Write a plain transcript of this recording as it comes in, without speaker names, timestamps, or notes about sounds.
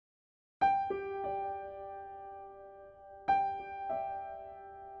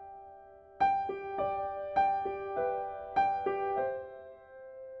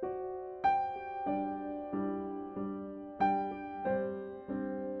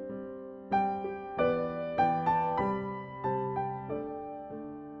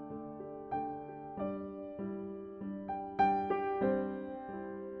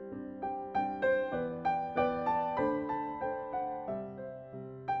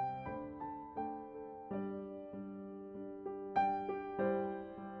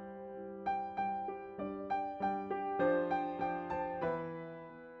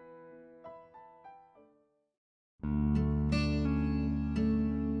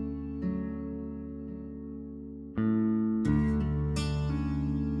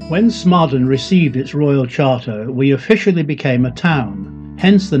When Smarden received its royal charter, we officially became a town,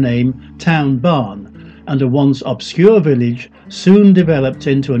 hence the name Town Barn, and a once obscure village soon developed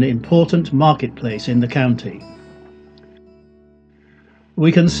into an important marketplace in the county.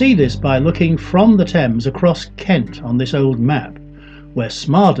 We can see this by looking from the Thames across Kent on this old map, where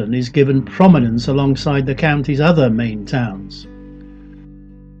Smarden is given prominence alongside the county's other main towns.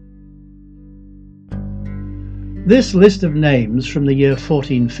 This list of names from the year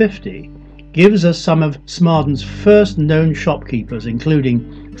 1450 gives us some of Smarden's first known shopkeepers,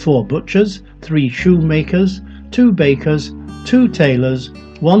 including 4 butchers, 3 shoemakers, 2 bakers, 2 tailors,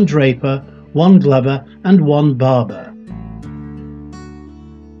 1 draper, 1 glover and 1 barber.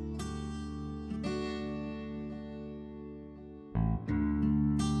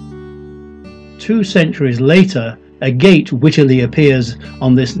 2 centuries later, a gate wittily appears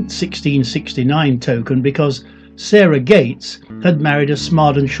on this 1669 token because Sarah Gates had married a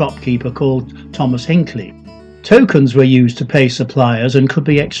Smarden shopkeeper called Thomas Hinckley. Tokens were used to pay suppliers and could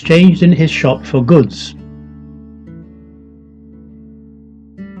be exchanged in his shop for goods.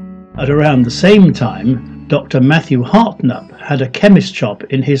 At around the same time, Dr. Matthew Hartnup had a chemist shop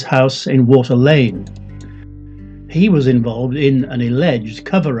in his house in Water Lane. He was involved in an alleged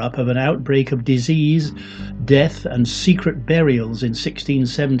cover-up of an outbreak of disease, death and secret burials in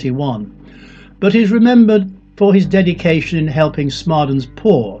 1671, but is remembered for his dedication in helping Smarden's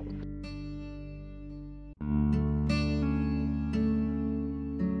poor.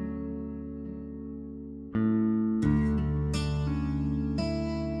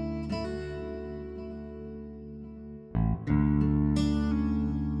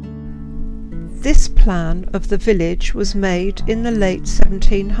 This plan of the village was made in the late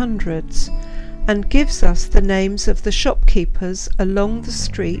 1700s and gives us the names of the shopkeepers along the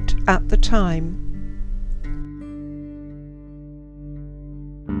street at the time.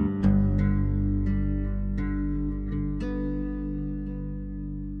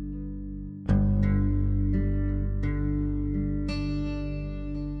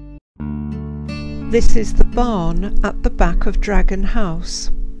 This is the barn at the back of Dragon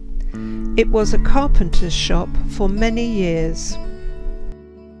House. It was a carpenter's shop for many years.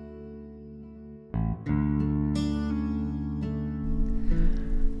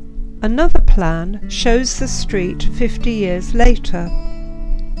 Another plan shows the street 50 years later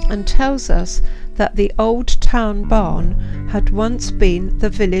and tells us that the old town barn had once been the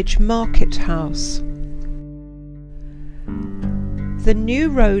village market house. The new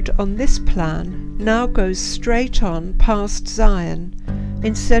road on this plan now goes straight on past Zion,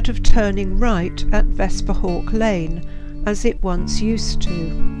 instead of turning right at Vesperhawk Lane, as it once used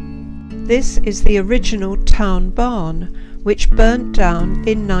to. This is the original town barn, which burnt down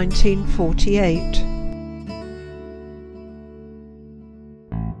in 1948.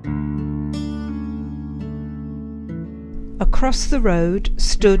 Across the road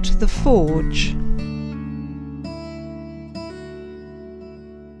stood the forge.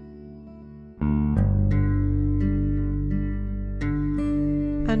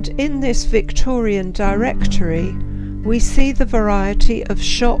 And in this Victorian directory we see the variety of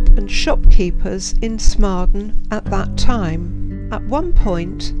shop and shopkeepers in Smarden at that time. At one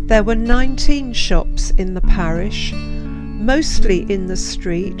point there were 19 shops in the parish, mostly in the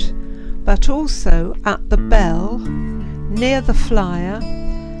street, but also at the Bell, near the Flyer,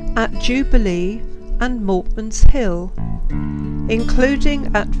 at Jubilee and Maltman's Hill,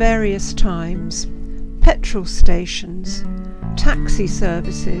 including at various times petrol stations, taxi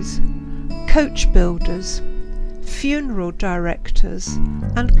services, coach builders, funeral directors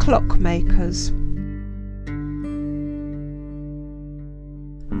and clockmakers.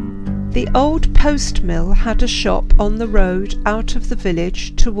 The old post mill had a shop on the road out of the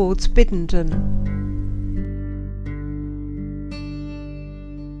village towards Biddenden.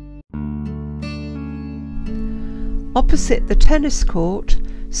 Opposite the tennis court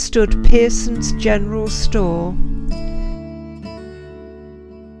stood Pearson's General Store.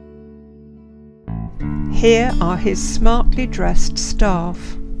 Here are his smartly dressed staff.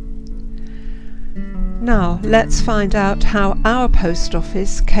 Now let's find out how our post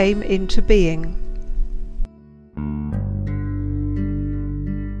office came into being.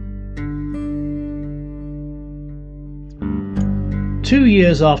 Two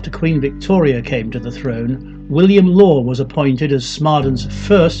years after Queen Victoria came to the throne, William Law was appointed as Smarden's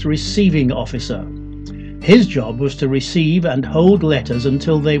first receiving officer. His job was to receive and hold letters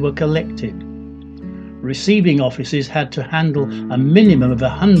until they were collected. Receiving offices had to handle a minimum of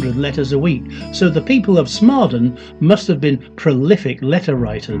 100 letters a week, so the people of Smarden must have been prolific letter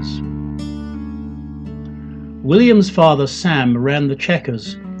writers. William's father Sam ran the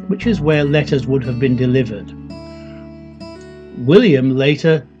Chequers, which is where letters would have been delivered. William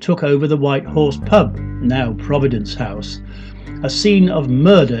later took over the White Horse pub, now Providence House, a scene of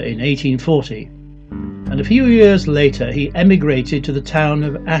murder in 1840, and a few years later he emigrated to the town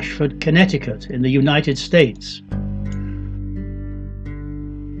of Ashford, Connecticut in the United States.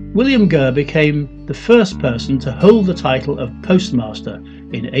 William Gurr became the first person to hold the title of postmaster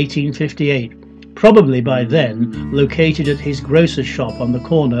in 1858, probably by then located at his grocer's shop on the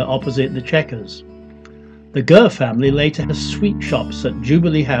corner opposite the Chequers. The Gurr family later had sweet shops at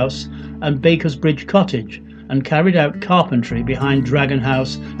Jubilee House and Baker's Bridge Cottage, and carried out carpentry behind Dragon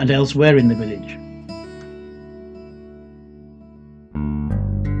House and elsewhere in the village.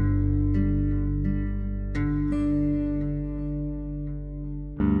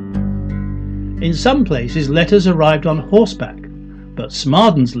 In some places letters arrived on horseback, but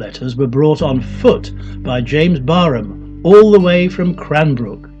Smarden'S letters were brought on foot by James Barham all the way from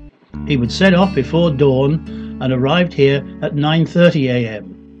Cranbrook. He would set off before dawn and arrived here at 9:30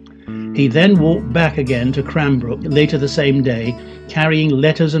 a.m. He then walked back again to Cranbrook later the same day, carrying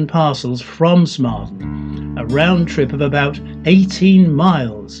letters and parcels from Smarden, a round trip of about 18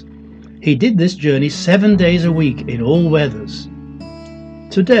 miles. He did this journey 7 days a week in all weathers.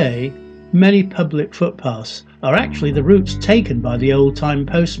 Today, many public footpaths are actually the routes taken by the old-time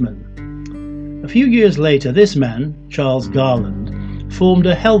postman. A few years later, this man, Charles Garland, formed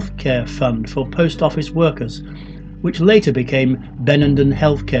a healthcare fund for post office workers, which later became Benenden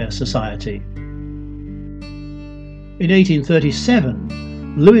Healthcare Society. In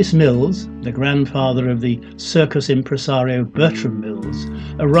 1837, Lewis Mills, the grandfather of the circus impresario Bertram Mills,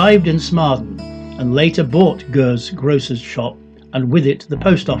 arrived in Smarden and later bought Gurr's grocer's shop and with it the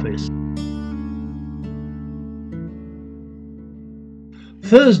post office.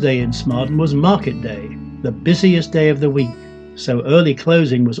 Thursday in Smarden was market day, the busiest day of the week, so early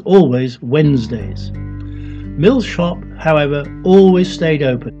closing was always Wednesdays. Mill's shop, however, always stayed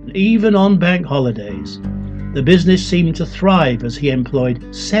open, even on bank holidays. The business seemed to thrive as he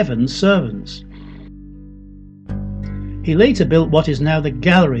employed 7 servants. He later built what is now the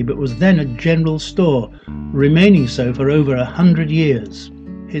gallery, but was then a general store, remaining so for over 100 years.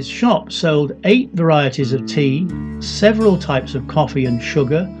 His shop sold 8 varieties of tea, several types of coffee and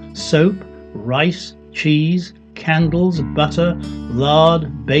sugar, soap, rice, cheese, candles, butter,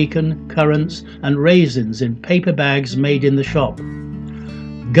 lard, bacon, currants and raisins in paper bags made in the shop.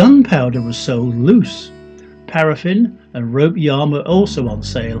 Gunpowder was sold loose. Paraffin and rope yarn were also on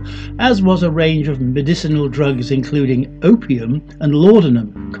sale, as was a range of medicinal drugs including opium and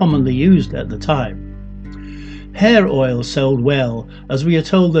laudanum, commonly used at the time. Hair oil sold well, as we are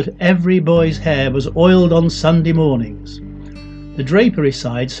told that every boy's hair was oiled on Sunday mornings. The drapery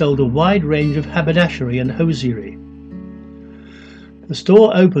side sold a wide range of haberdashery and hosiery. The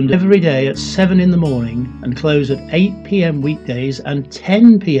store opened every day at 7 in the morning and closed at 8 p.m. weekdays and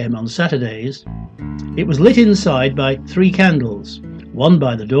 10 p.m. on Saturdays. It was lit inside by 3 candles, one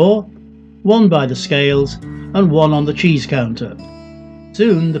by the door, one by the scales and one on the cheese counter.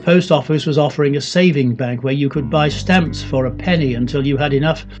 Soon the post office was offering a saving bank where you could buy stamps for a penny until you had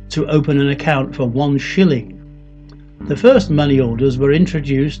enough to open an account for 1 shilling. The first money orders were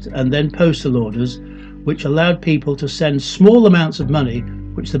introduced and then postal orders, which allowed people to send small amounts of money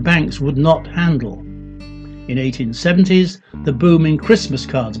which the banks would not handle. In 1870s, the boom in Christmas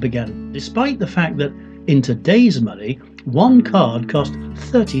cards began, despite the fact that in today's money, 1 card cost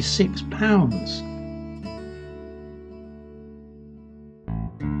 £36.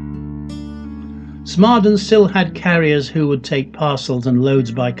 Smarden'S still had carriers who would take parcels and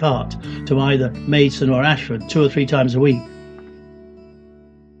loads by cart to either Maidstone or Ashford 2 or 3 times a week.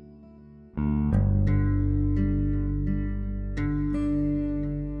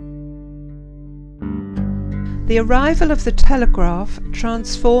 The arrival of the telegraph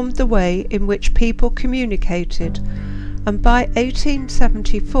transformed the way in which people communicated, and by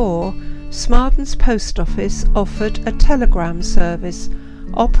 1874 Smarden'S post office offered a telegram service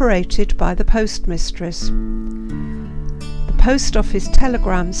operated by the postmistress. The post office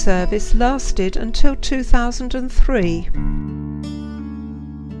telegram service lasted until 2003.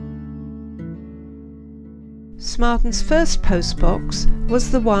 Smarden'S first postbox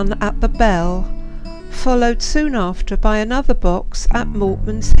was the one at the Bell, followed soon after by another box at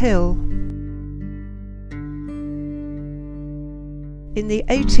Maltman's Hill. In the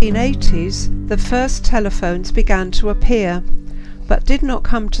 1880s, the first telephones began to appear, but did not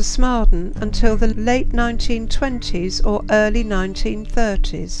come to Smarden until the late 1920s or early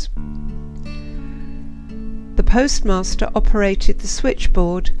 1930s. The postmaster operated the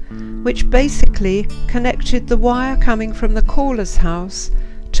switchboard, which basically connected the wire coming from the caller's house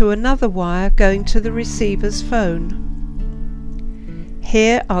to to another wire going to the receiver's phone.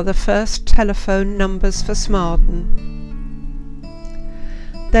 Here are the first telephone numbers for Smarden.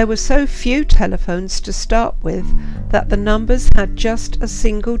 There were so few telephones to start with that the numbers had just a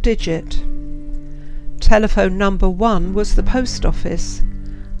single digit. Telephone number 1 was the post office,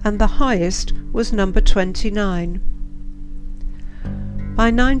 and the highest was number 29.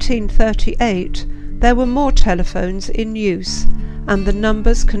 By 1938 there were more telephones in use, and the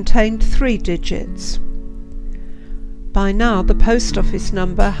numbers contained 3 digits. By now the post office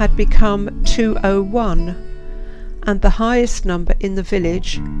number had become 201, and the highest number in the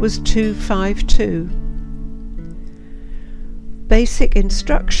village was 252. Basic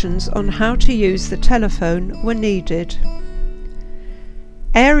instructions on how to use the telephone were needed.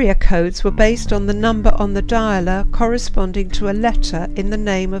 Area codes were based on the number on the dialer corresponding to a letter in the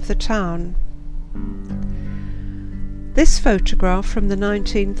name of the town. This photograph from the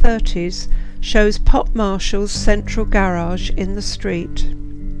 1930s shows Pop Marshall's central garage in the street.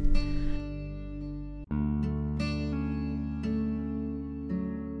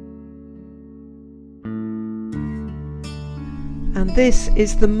 And this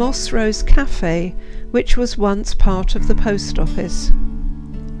is the Moss Rose Cafe, which was once part of the post office.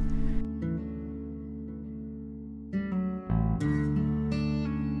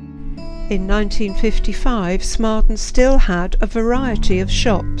 In 1955, Smarden still had a variety of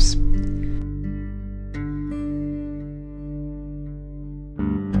shops.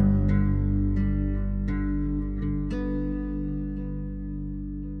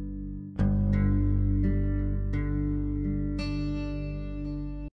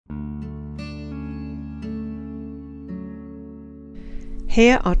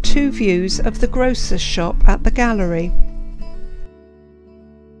 Here are 2 views of the grocer's shop at the gallery.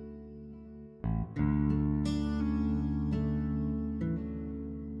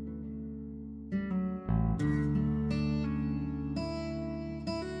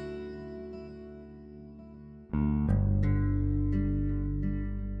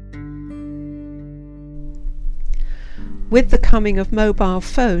 With the coming of mobile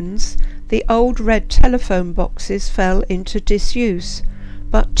phones, the old red telephone boxes fell into disuse,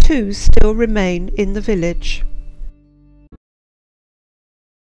 but 2 still remain in the village.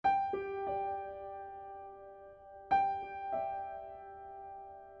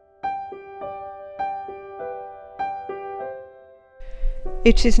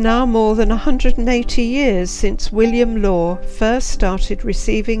 It is now more than 180 years since William Law first started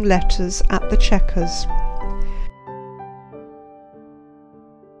receiving letters at the Chequers.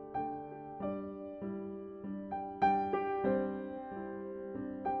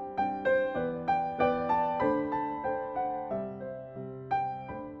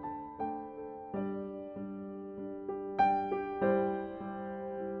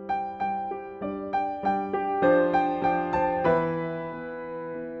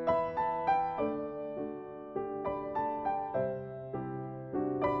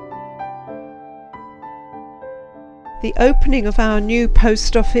 The opening of our new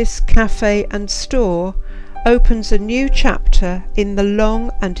post office, cafe and store opens a new chapter in the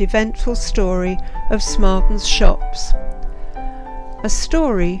long and eventful story of Smarden'S shops. A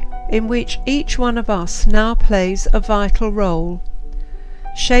story in which each one of us now plays a vital role,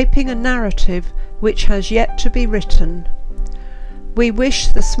 shaping a narrative which has yet to be written. We wish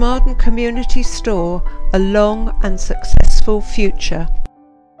the Smarden Community Store a long and successful future.